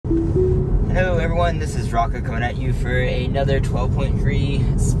Hello everyone, this is Rocco coming at you for another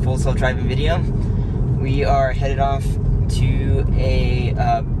 12.3 full self-driving video. We are headed off to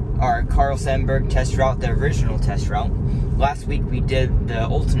our Carl Sandburg test route, the original test route. Last week we did the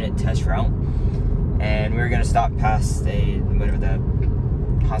alternate test route, and we're going to stop past whatever the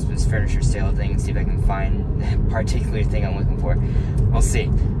hospice furniture sale thing, see if I can find the particular thing I'm looking for. We'll see.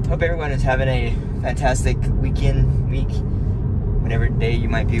 Hope everyone is having a fantastic week, whatever day you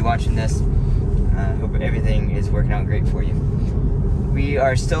might be watching this. Hope everything is working out great for you.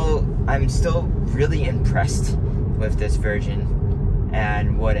 I'm still really impressed with this version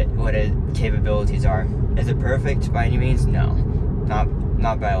and what its capabilities are. Is it perfect by any means? No,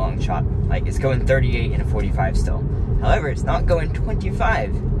 not by a long shot. Like, it's going 38 in a 45 still. However, it's not going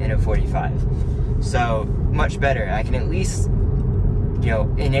 25 in a 45. So much better. I can at least,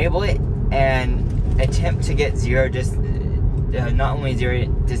 enable it and attempt to get not only zero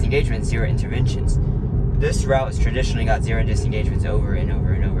disengagement, zero interventions. This route has traditionally got zero disengagements over and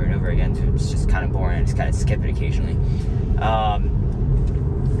over and over and over again, so it's just kind of boring. I just kind of skip it occasionally.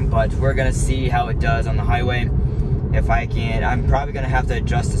 But we're gonna see how it does on the highway. If I can, I'm probably gonna have to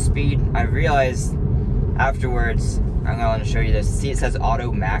adjust the speed. I realized afterwards, I'm going to show you this. See, it says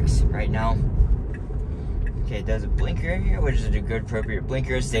auto max right now. Okay, it does a blinker here, which is a good appropriate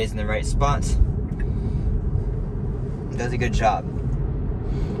blinker. Stays in the right spot. Does a good job.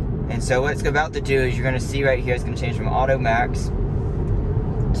 And so what it's about to do is, you're going to see right here, it's going to change from auto max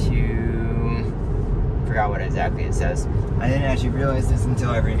to, forgot what exactly it says. I didn't actually realize this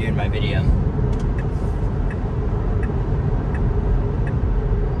until I reviewed my video.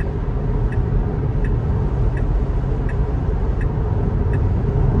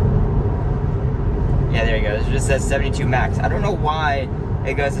 Yeah, there you go. It just says 72 max. I don't know why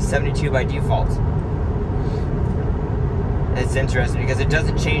it goes to 72 by default. It's interesting because it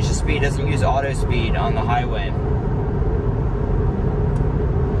doesn't change the speed, doesn't use auto speed on the highway.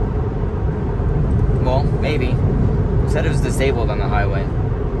 Well, maybe. It said it was disabled on the highway.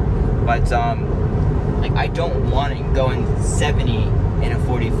 But, like, I don't want it going 70 in a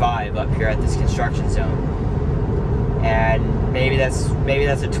 45 up here at this construction zone. And maybe that's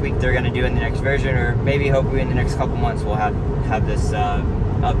a tweak they're gonna do in the next version, or maybe hopefully in the next couple months we'll have this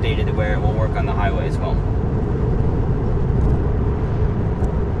updated to where it will work on the highway as well.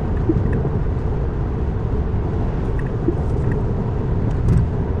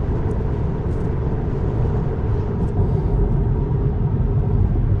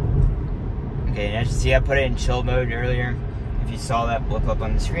 Okay, and as you see, I put it in chill mode earlier, if you saw that blip up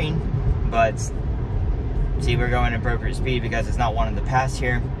on the screen, but see, we're going appropriate speed because it's not wanting to pass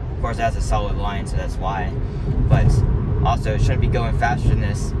here. Of course, it has a solid line, so that's why. But also, it shouldn't be going faster than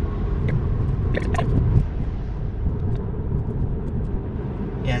this.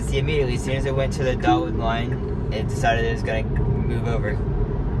 Yeah, see, immediately, as soon as it went to the dotted line, it decided it was going to move over.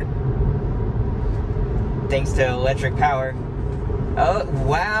 Thanks to electric power. Oh,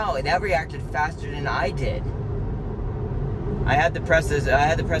 wow, that reacted faster than I did. I had to press the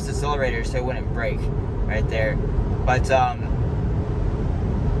accelerator so it wouldn't break. Right there. But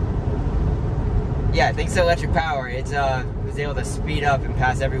yeah, thanks to electric power, it was able to speed up and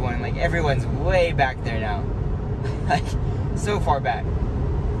pass everyone. Like, everyone's way back there now. Like, so far back.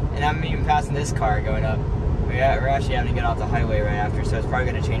 And I'm even passing this car going up. We're actually having to get off the highway right after, so it's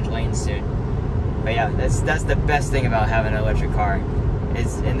probably going to change lanes soon. But yeah, that's the best thing about having an electric car.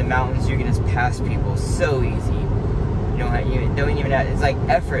 Is in the mountains you can just pass people so easy. You don't even have, it's like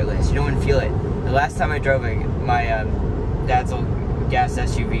effortless. You don't even feel it. The last time I drove my dad's old gas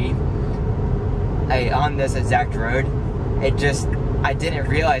SUV, on this exact road, I didn't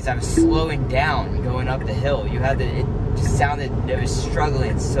realize I was slowing down going up the hill. It just sounded, it was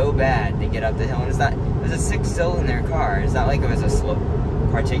struggling so bad to get up the hill. And it was a 6-cylinder car. It's not like it was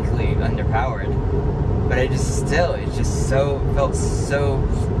particularly underpowered, but it felt so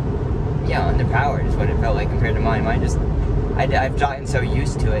underpowered is what it felt like compared to mine. I've gotten so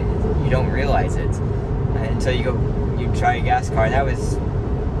used to it, you don't realize it until you try a gas car. That was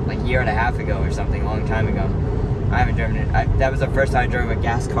like a year and a half ago or something, a long time ago. I haven't driven it. That was the first time I drove a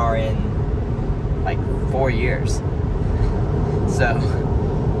gas car in like 4 years. So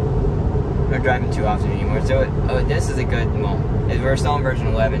I'm not driving too often anymore. So this is a good, we're still on version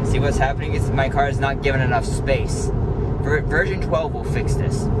 11. See, what's happening is my car is not given enough space. Version 12 will fix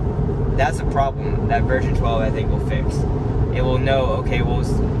this. That's a problem that version 12 I think will fix. It will know, okay,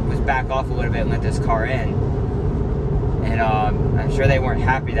 let's back off a little bit and let this car in. And I'm sure they weren't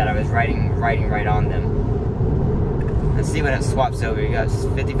happy that I was riding right on them. Let's see when it swaps over. You got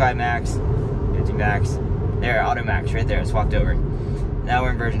 55 max, 50 max. There, auto max right there, it swapped over. Now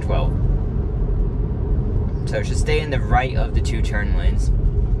we're in version 12. So it should stay in the right of the 2 turn lanes.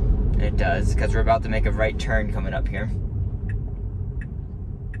 And it does, because we're about to make a right turn coming up here.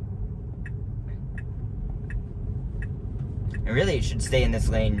 And really, it should stay in this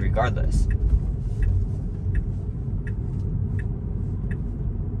lane regardless.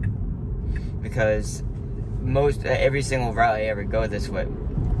 Because every single route I ever go this way,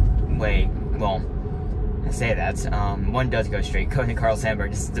 well, I say that, one does go straight, going to Carl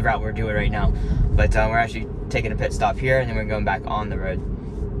Sandburg. This is the route we're doing right now. But we're actually taking a pit stop here, and then we're going back on the road.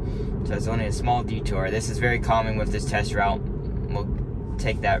 So it's only a small detour. This is very common with this test route. We'll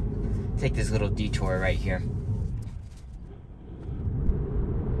take this little detour right here.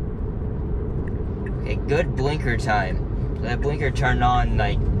 Okay, good blinker time. That blinker turned on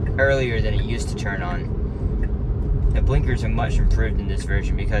like earlier than it used to turn on. The blinkers are much improved in this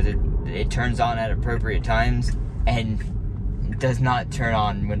version because it turns on at appropriate times and does not turn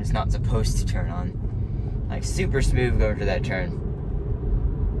on when it's not supposed to turn on. Like super smooth going to that turn.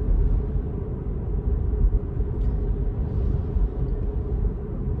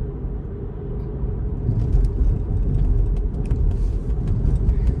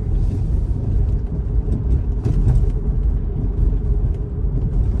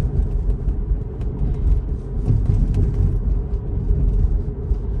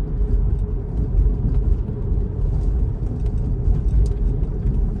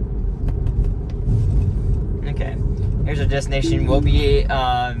 Here's our destination. We'll be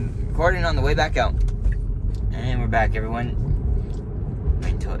recording on the way back out. And we're back, everyone.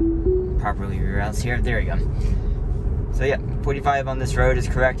 Wait until it properly reroutes here. There we go. So yeah, 45 on this road is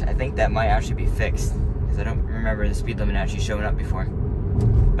correct. I think that might actually be fixed, because I don't remember the speed limit actually showing up before.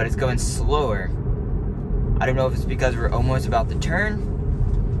 But it's going slower. I don't know if it's because we're almost about to turn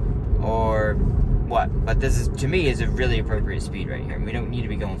or what. But this is, to me, is a really appropriate speed right here. We don't need to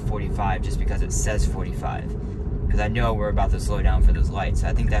be going 45 just because it says 45. Because I know we're about to slow down for those lights. So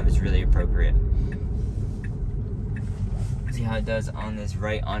I think that was really appropriate. See how it does on this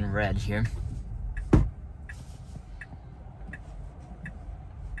right on red here.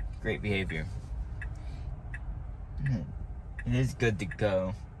 Great behavior. It is good to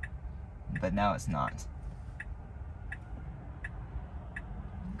go, but now it's not.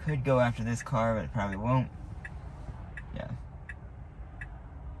 Could go after this car, but it probably won't. Yeah.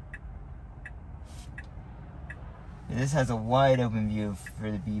 This has a wide open view for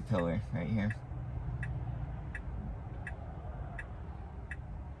the B pillar right here.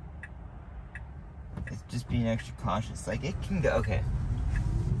 It's just being extra cautious. Like, it can go, okay.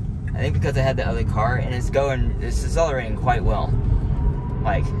 I think because I had the other car and it's accelerating quite well.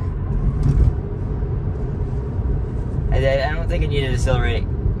 Like, I don't think it needed to accelerate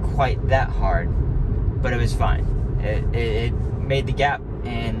quite that hard, but it was fine. It made the gap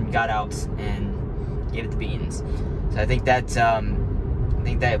and got out and gave it the beans. So I think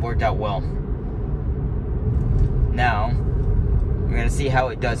that worked out well. Now we're gonna see how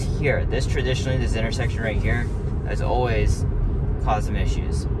it does here. This intersection right here has always caused some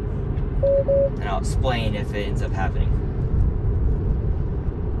issues, and I'll explain if it ends up happening.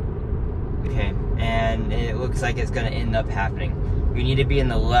 Okay, and it looks like it's gonna end up happening. You need to be in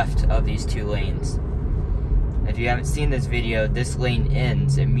the left of these 2 lanes. If you haven't seen this video, this lane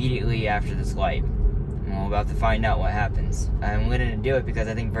ends immediately after this light. We're about to find out what happens. I'm willing to do it because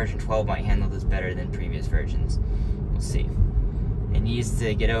I think version 12 might handle this better than previous versions. We'll see. It needs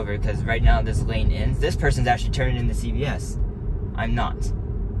to get over because right now this lane ends. This person's actually turning into CVS. I'm not.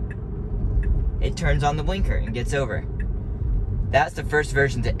 It turns on the blinker and gets over. That's the first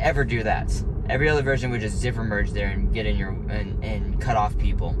version to ever do that. Every other version would just zipper merge there and get in your and cut off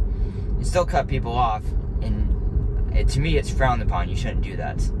people. You still cut people off, and to me it's frowned upon. You shouldn't do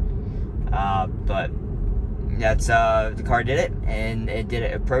that. But that's the car did it, and it did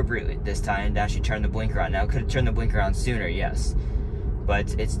it appropriately this time. It actually turned the blinker on. Now it could have turned the blinker on sooner, yes,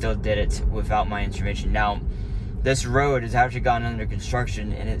 but it still did it without my intervention. Now this road has actually gone under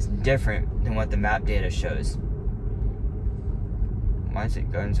construction, and it's different than what the map data shows. Why is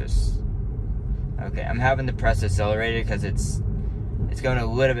it going so? Okay, I'm having to press accelerator because it's going a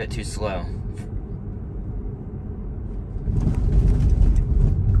little bit too slow.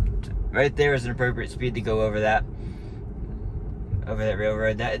 Right there is an appropriate speed to go over that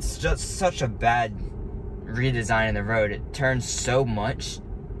railroad. That it's just such a bad redesign in the road. It turns so much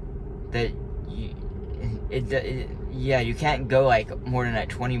that you can't go like more than that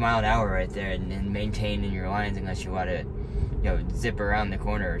 20-mile-an-hour right there and maintain in your lines unless you want to, zip around the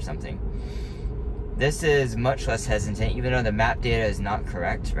corner or something. This is much less hesitant, even though the map data is not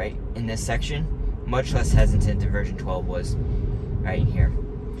correct, right, in this section. Much less hesitant than version 12 was right here.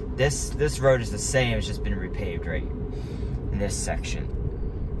 This road is the same, it's just been repaved right in this section.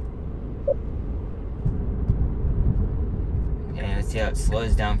 And let's see how it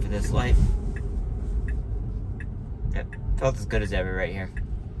slows down for this light. Yep, felt as good as ever right here.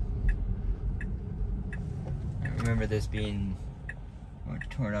 I remember this being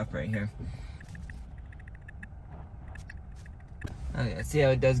torn up right here. Okay, let's see how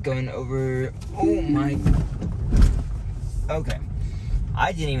it does going over. Oh my. Okay.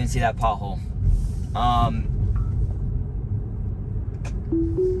 I didn't even see that pothole.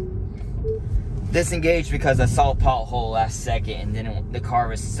 Disengaged because I saw a pothole last second and then the car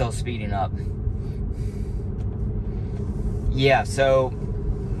was still speeding up. Yeah, so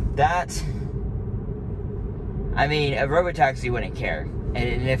that, I mean, a robotaxi wouldn't care.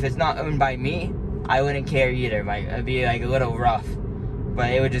 And if it's not owned by me, I wouldn't care either. It'd be like a little rough.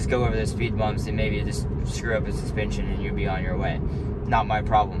 But it would just go over the speed bumps and maybe just screw up the suspension and you'd be on your way. Not my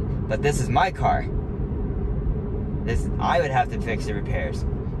problem. But this is my car. I would have to fix the repairs.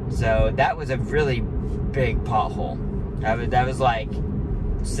 So that was a really big pothole. That was like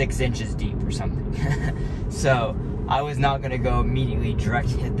 6 inches deep or something. So I was not gonna go immediately direct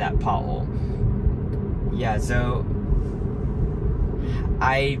hit that pothole. Yeah, so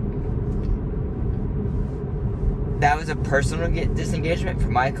that was a personal disengagement for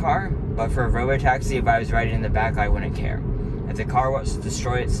my car, but for a robotaxi, if I was riding in the back, I wouldn't care. If the car wants to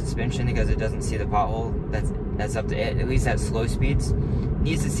destroy its suspension because it doesn't see the pothole, that's up to it. At least at slow speeds,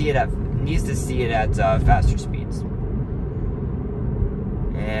 needs to see it at faster speeds,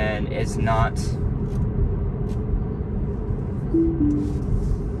 and it's not.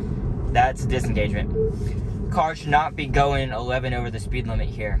 That's disengagement. Cars should not be going 11 over the speed limit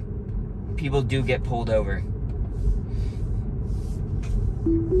here. People do get pulled over.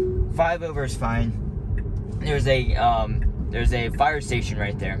 5 over is fine. There's a fire station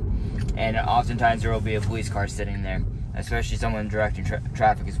right there, and oftentimes there will be a police car sitting there, especially someone directing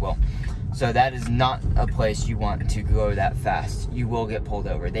traffic as well. So that is not a place you want to go that fast. You will get pulled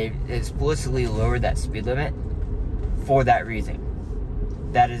over. They explicitly lowered that speed limit for that reason.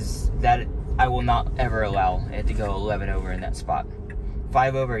 That I will not ever allow it to go 11 over in that spot.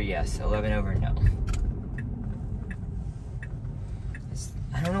 5 over, yes. 11 over, no.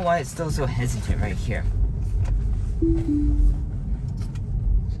 I don't know why it's still so hesitant right here.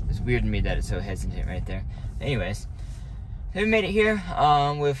 It's weird to me that it's so hesitant right there. Anyways, we made it here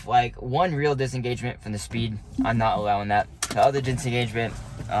with like 1 real disengagement from the speed. I'm not allowing that. The other disengagement,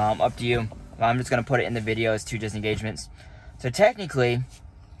 up to you. I'm just going to put it in the video as 2 disengagements. So technically,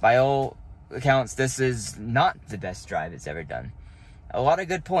 by all accounts, this is not the best drive it's ever done. A lot of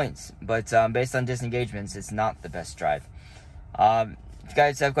good points, but based on disengagements, it's not the best drive. If you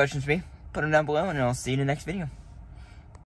guys have questions for me, put them down below, and I'll see you in the next video.